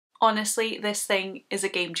Honestly, this thing is a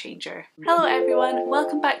game changer. Hello everyone,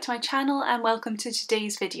 welcome back to my channel and welcome to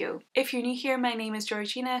today's video. If you're new here, my name is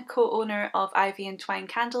Georgina, co-owner of Ivy and Twine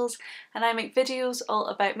candles, and I make videos all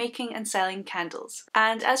about making and selling candles.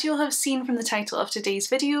 And as you'll have seen from the title of today's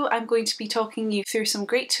video, I'm going to be talking you through some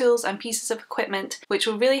great tools and pieces of equipment which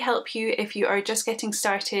will really help you if you are just getting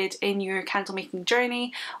started in your candle making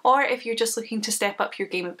journey, or if you're just looking to step up your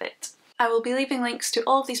game a bit. I will be leaving links to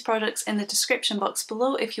all of these products in the description box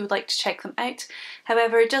below if you would like to check them out.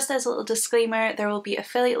 However, just as a little disclaimer, there will be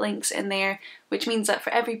affiliate links in there, which means that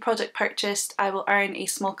for every product purchased I will earn a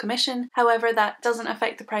small commission. However, that doesn't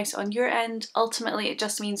affect the price on your end. Ultimately, it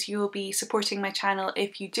just means you will be supporting my channel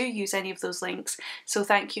if you do use any of those links, so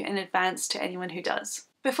thank you in advance to anyone who does.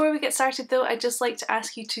 Before we get started though, I'd just like to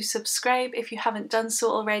ask you to subscribe if you haven't done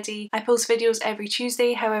so already. I post videos every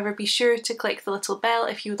Tuesday, however be sure to click the little bell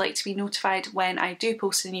if you would like to be notified when I do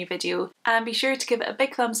post a new video. And be sure to give it a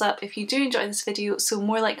big thumbs up if you do enjoy this video so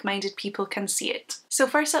more like-minded people can see it. So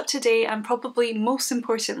first up today, and probably most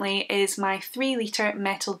importantly, is my 3-litre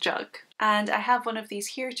metal jug. And I have one of these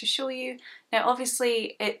here to show you. Now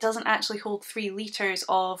obviously it doesn't actually hold 3 litres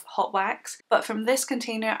of hot wax, but from this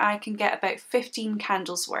container I can get about 15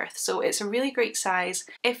 candles worth, so it's a really great size.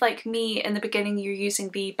 If like me in the beginning you're using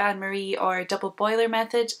the bain-marie or double boiler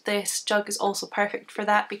method, this jug is also perfect for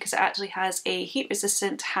that because it actually has a heat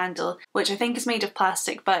resistant handle, which I think is made of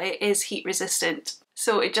plastic, but it is heat resistant.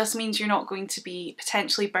 So it just means you're not going to be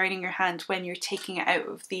potentially burning your hand when you're taking it out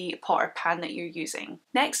of the pot or pan that you're using.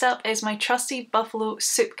 Next up is my trusty Buffalo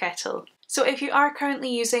soup kettle. So if you are currently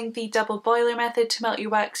using the double boiler method to melt your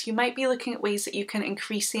wax, you might be looking at ways that you can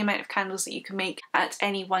increase the amount of candles that you can make at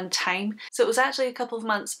any one time. So it was actually a couple of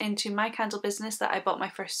months into my candle business that I bought my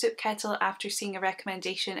first soup kettle after seeing a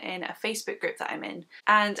recommendation in a Facebook group that I'm in.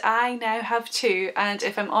 And I now have 2, and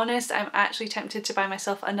if I'm honest, I'm actually tempted to buy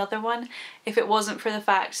myself another one if it wasn't for the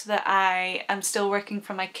fact that I am still working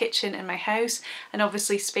from my kitchen in my house, and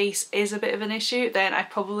obviously space is a bit of an issue, then I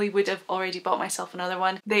probably would have already bought myself another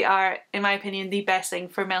one. They are, in my opinion, the best thing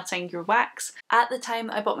for melting your wax. At the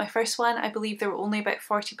time I bought my first one, I believe they were only about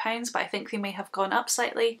 £40, but I think they may have gone up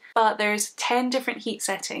slightly. But there's 10 different heat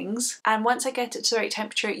settings, and once I get it to the right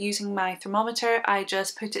temperature using my thermometer, I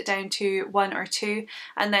just put it down to 1 or 2,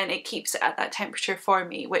 and then it keeps it at that temperature for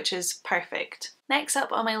me, which is perfect. Next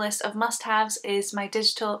up on my list of must-haves is my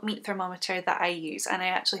digital meat thermometer that I use, and I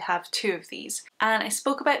actually have 2 of these. And I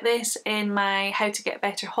spoke about this in my How to Get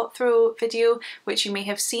Better Hot Throw video, which you may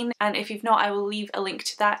have seen, and if you've not I will leave a link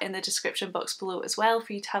to that in the description box below as well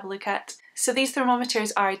for you to have a look at. So these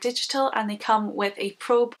thermometers are digital and they come with a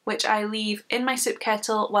probe which I leave in my soup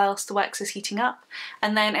kettle whilst the wax is heating up,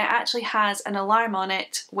 and then it actually has an alarm on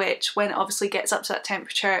it which, when it obviously gets up to that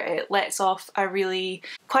temperature, it lets off a really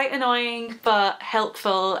quite annoying but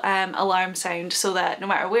helpful alarm sound, so that no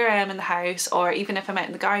matter where I am in the house, or even if I'm out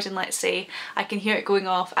in the garden let's say, I can hear it going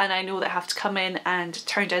off and I know that I have to come in and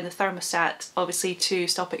turn down the thermostat obviously to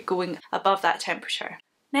stop it going above that temperature.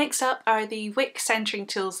 Next up are the wick centering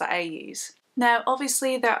tools that I use. Now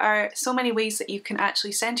obviously there are so many ways that you can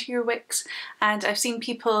actually center your wicks, and I've seen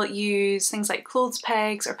people use things like clothes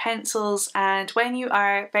pegs or pencils, and when you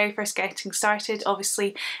are very first getting started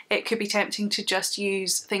obviously it could be tempting to just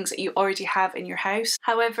use things that you already have in your house.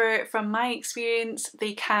 However, from my experience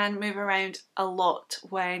they can move around a lot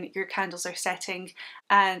when your candles are setting,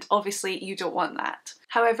 and obviously you don't want that.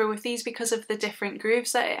 However, with these, because of the different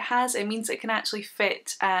grooves that it has, it means it can actually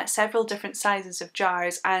fit several different sizes of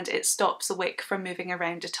jars, and it stops the wick from moving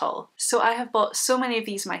around at all. So I have bought so many of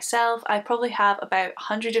these myself. I probably have about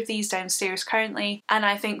 100 of these downstairs currently, and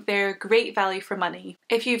I think they're great value for money.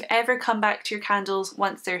 If you've ever come back to your candles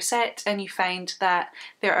once they're set and you find that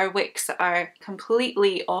there are wicks that are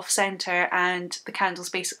completely off centre and the candle's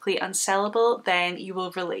basically unsellable, then you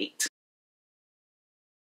will relate.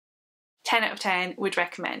 10 out of 10 would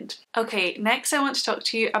recommend. Okay, next I want to talk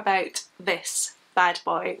to you about this bad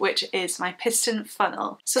boy, which is my piston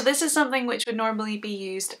funnel. So this is something which would normally be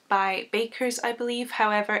used by bakers, I believe.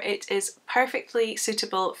 However, it is perfectly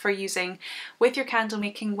suitable for using with your candle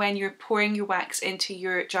making when you're pouring your wax into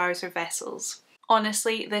your jars or vessels.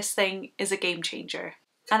 Honestly, this thing is a game changer.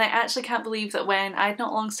 And I actually can't believe that when I'd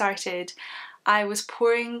not long started, I was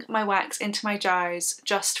pouring my wax into my jars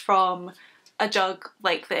just from a jug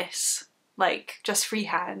like this, like just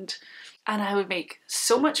freehand, and I would make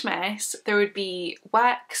so much mess. There would be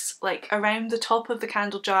wax like around the top of the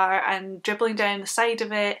candle jar and dribbling down the side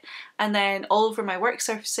of it, and then all over my work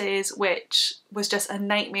surfaces, which was just a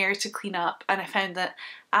nightmare to clean up. And I found that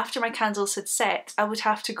after my candles had set I would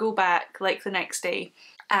have to go back like the next day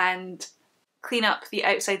and clean up the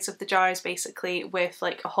outsides of the jars basically with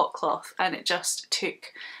like a hot cloth, and it just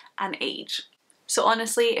took an age. So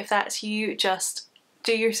honestly, if that's you, just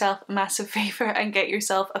do yourself a massive favour and get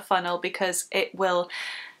yourself a funnel, because it will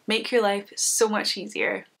make your life so much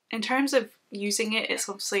easier. In terms of using it, it's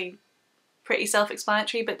obviously pretty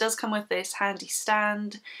self-explanatory, but it does come with this handy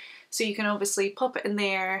stand, so you can obviously pop it in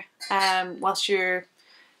there whilst you're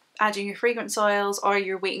adding your fragrance oils, or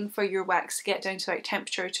you're waiting for your wax to get down to the right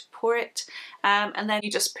temperature to pour it, and then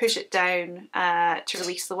you just push it down to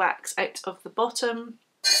release the wax out of the bottom.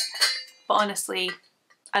 But honestly,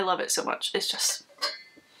 I love it so much. It's just...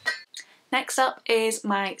 Next up is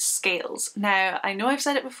my scales. Now, I know I've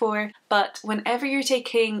said it before, but whenever you're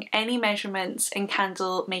taking any measurements in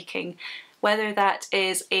candle making, whether that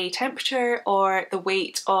is a temperature or the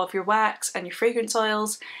weight of your wax and your fragrance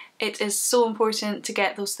oils, it is so important to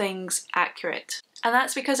get those things accurate. And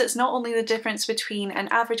that's because it's not only the difference between an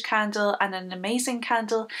average candle and an amazing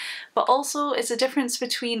candle, but also it's a difference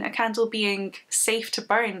between a candle being safe to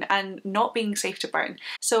burn and not being safe to burn.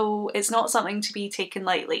 So it's not something to be taken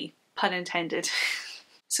lightly. Pun intended.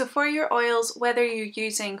 So for your oils, whether you're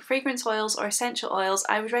using fragrance oils or essential oils,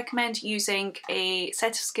 I would recommend using a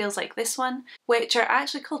set of scales like this one, which are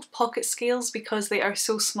actually called pocket scales because they are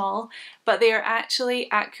so small, but they are actually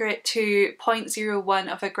accurate to 0.01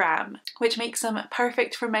 of a gram, which makes them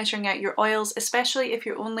perfect for measuring out your oils, especially if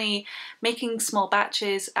you're only making small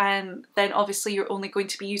batches, and then obviously you're only going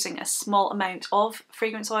to be using a small amount of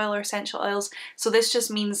fragrance oil or essential oils. So this just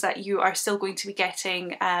means that you are still going to be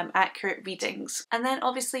getting accurate readings. And then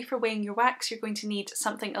obviously for weighing your wax, you're going to need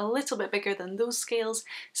something a little bit bigger than those scales.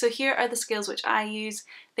 So here are the scales which I use.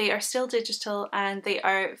 They are still digital and they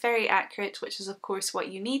are very accurate, which is of course what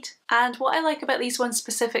you need. And what I like about these ones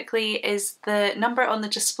specifically is the number on the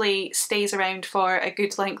display stays around for a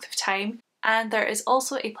good length of time. And there is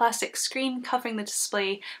also a plastic screen covering the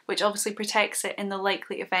display, which obviously protects it in the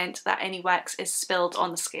likely event that any wax is spilled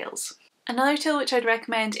on the scales. Another tool which I'd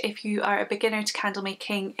recommend if you are a beginner to candle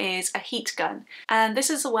making is a heat gun. And this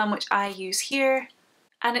is the one which I use here.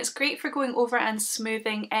 And it's great for going over and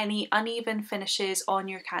smoothing any uneven finishes on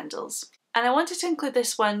your candles. And I wanted to include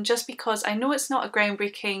this one just because I know it's not a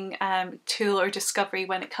groundbreaking tool or discovery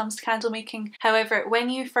when it comes to candle making. However,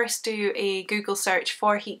 when you first do a Google search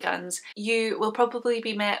for heat guns, you will probably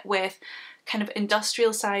be met with kind of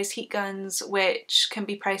industrial sized heat guns which can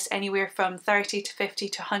be priced anywhere from 30 to 50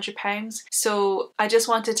 to £100. So I just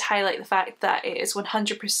wanted to highlight the fact that it is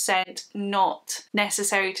 100% not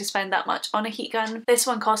necessary to spend that much on a heat gun. This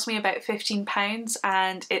one cost me about £15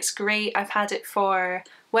 and it's great. I've had it for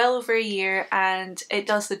well over a year and it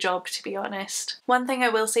does the job, to be honest. One thing I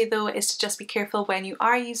will say though is to just be careful when you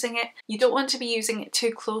are using it. You don't want to be using it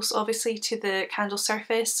too close obviously to the candle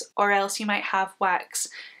surface, or else you might have wax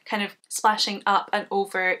kind of splashing up and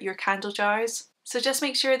over your candle jars. So just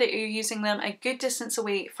make sure that you're using them a good distance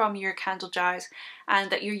away from your candle jars and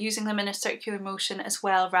that you're using them in a circular motion as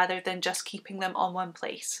well, rather than just keeping them on one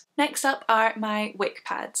place. Next up are my wick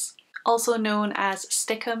pads, also known as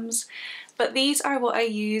stickums, but these are what I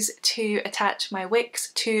use to attach my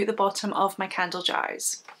wicks to the bottom of my candle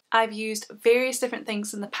jars. I've used various different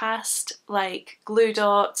things in the past, like glue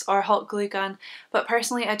dots or hot glue gun, but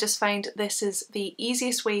personally I just find this is the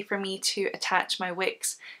easiest way for me to attach my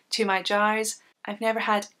wicks to my jars. I've never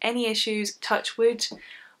had any issues, touch wood,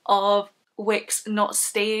 of wicks not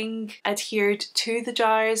staying adhered to the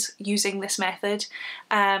jars using this method,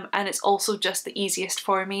 and it's also just the easiest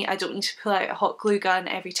for me. I don't need to pull out a hot glue gun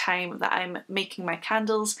every time that I'm making my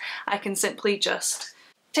candles. I can simply just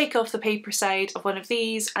take off the paper side of one of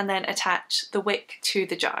these and then attach the wick to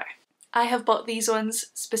the jar. I have bought these ones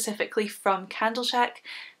specifically from Candle Shack.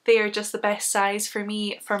 They are just the best size for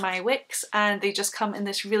me for my wicks, and they just come in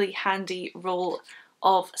this really handy roll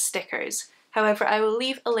of stickers. However, I will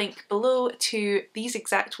leave a link below to these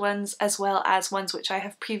exact ones, as well as ones which I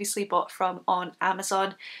have previously bought from on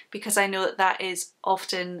Amazon, because I know that that is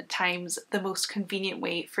oftentimes the most convenient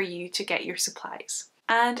way for you to get your supplies.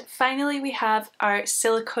 And finally we have our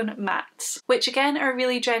silicone mats, which again are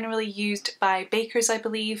really generally used by bakers, I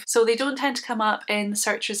believe, so they don't tend to come up in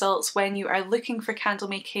search results when you are looking for candle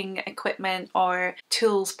making equipment or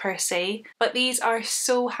tools per se, but these are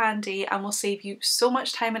so handy and will save you so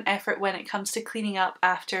much time and effort when it comes to cleaning up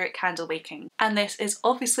after candle making. And this is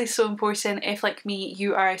obviously so important if, like me,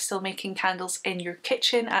 you are still making candles in your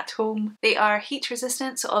kitchen at home. They are heat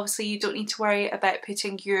resistant, so obviously you don't need to worry about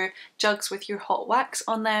putting your jugs with your hot wax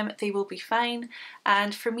on them. They will be fine,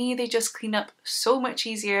 and for me they just clean up so much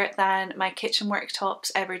easier than my kitchen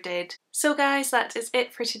worktops ever did. So guys, that is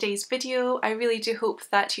it for today's video. I really do hope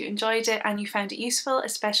that you enjoyed it and you found it useful,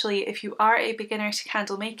 especially if you are a beginner to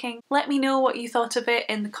candle making. Let me know what you thought of it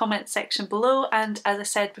in the comments section below, and as I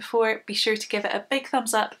said before, be sure to give it a big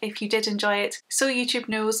thumbs up if you did enjoy it so YouTube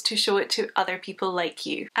knows to show it to other people like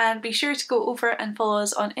you. And be sure to go over and follow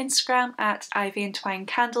us on Instagram at Ivy and Twine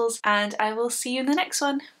Candles, and I will see you in the next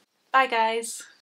one. Bye guys!